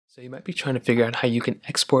So you might be trying to figure out how you can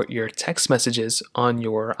export your text messages on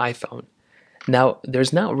your iPhone. Now,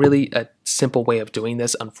 there's not really a simple way of doing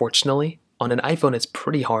this, unfortunately. On an iPhone, it's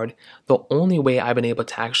pretty hard. The only way I've been able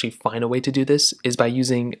to actually find a way to do this is by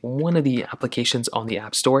using one of the applications on the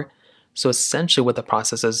App Store. So essentially what the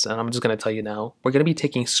process is, and I'm just going to tell you now, we're going to be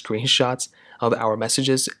taking screenshots of our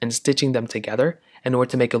messages and stitching them together in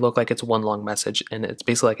order to make it look like it's one long message, and it's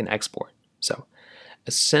basically like an export. So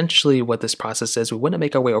essentially what this process is, we want to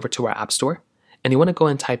make our way over to our App Store, and you want to go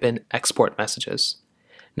and type in export messages.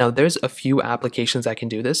 Now there's a few applications that can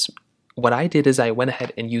do this. What I did is I went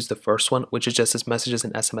ahead and used the first one, which is just this messages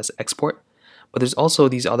and SMS export. But there's also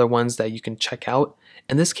these other ones that you can check out.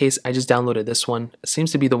 In this case, I just downloaded this one. It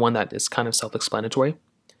seems to be the one that is kind of self-explanatory.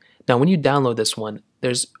 Now when you download this one,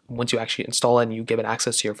 once you actually install it and you give it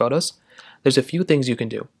access to your photos, there's a few things you can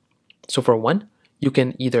do. So for one, you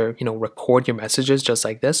can either record your messages just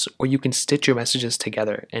like this, or you can stitch your messages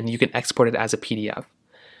together and you can export it as a PDF.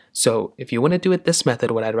 So if you want to do it this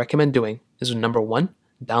method, what I'd recommend doing is number one,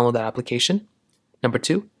 download that application. Number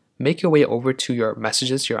two, make your way over to your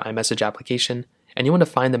messages, your iMessage application, and you want to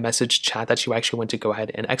find the message chat that you actually want to go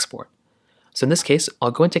ahead and export. So in this case,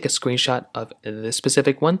 I'll go and take a screenshot of this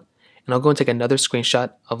specific one, and I'll go and take another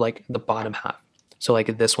screenshot of like the bottom half. So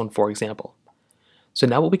like this one, for example. So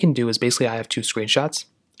now what we can do is basically I have two screenshots.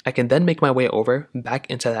 I can then make my way over back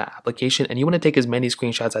into that application, and you want to take as many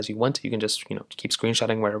screenshots as you want. You can just keep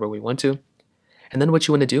screenshotting wherever we want to. And then what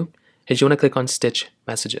you want to do is you want to click on Stitch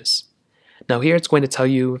Messages. Now here it's going to tell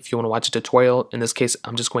you if you want to watch a tutorial. In this case,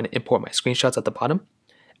 I'm just going to import my screenshots at the bottom,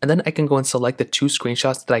 and then I can go and select the two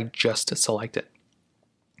screenshots that I just selected.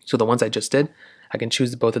 So the ones I just did, I can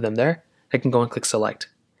choose both of them there. I can go and click Select.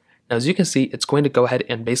 Now as you can see, it's going to go ahead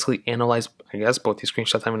and basically analyze, I guess, both these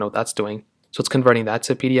screenshots. I don't know what that's doing. So it's converting that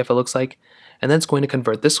to a PDF, it looks like. And then it's going to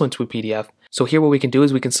convert this one to a PDF. So here what we can do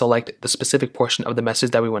is we can select the specific portion of the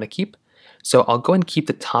message that we want to keep. So I'll go and keep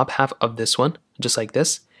the top half of this one, just like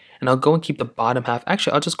this. And I'll go and keep the bottom half.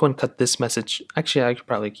 Actually, I'll just go and cut this message. Actually, I could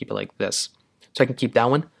probably keep it like this. So I can keep that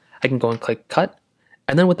one. I can go and click Cut.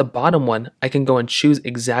 And then with the bottom one, I can go and choose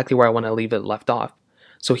exactly where I want to leave it left off.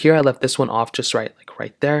 So here I left this one off just right, like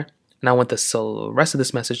right there. And I want the rest of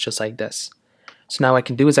this message just like this. So now what I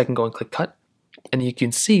can do is I can go and click Cut. And you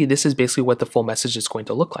can see this is basically what the full message is going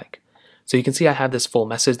to look like. So you can see I have this full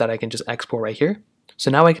message that I can just export right here. So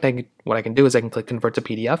now what I can do is I can click Convert to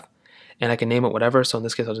PDF, and I can name it whatever. So in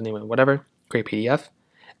this case, I'll just name it whatever, Create PDF.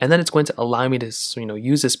 And then it's going to allow me to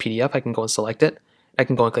use this PDF. I can go and select it. I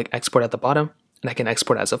can go and click Export at the bottom, and I can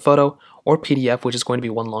export as a photo or PDF, which is going to be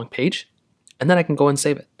one long page. And then I can go and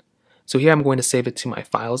save it. So here I'm going to save it to my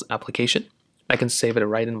Files application. I can save it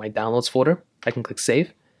right in my Downloads folder. I can click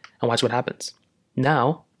Save and watch what happens.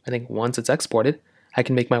 Now, I think once it's exported, I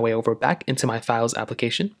can make my way over back into my Files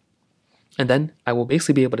application. And then I will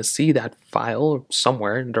basically be able to see that file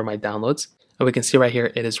somewhere under my downloads. And we can see right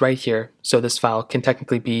here, it is right here. So this file can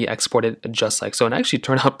technically be exported just like so, and actually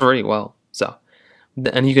turned out pretty well. So,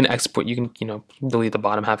 and you can export, you can, delete the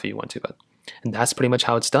bottom half if you want to, and that's pretty much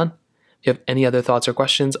how it's done. If you have any other thoughts or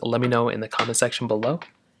questions, let me know in the comment section below.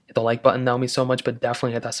 Hit the like button, that would mean so much, but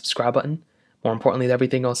definitely hit that subscribe button. More importantly than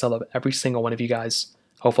everything else, I love every single one of you guys.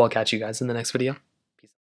 Hopefully I'll catch you guys in the next video.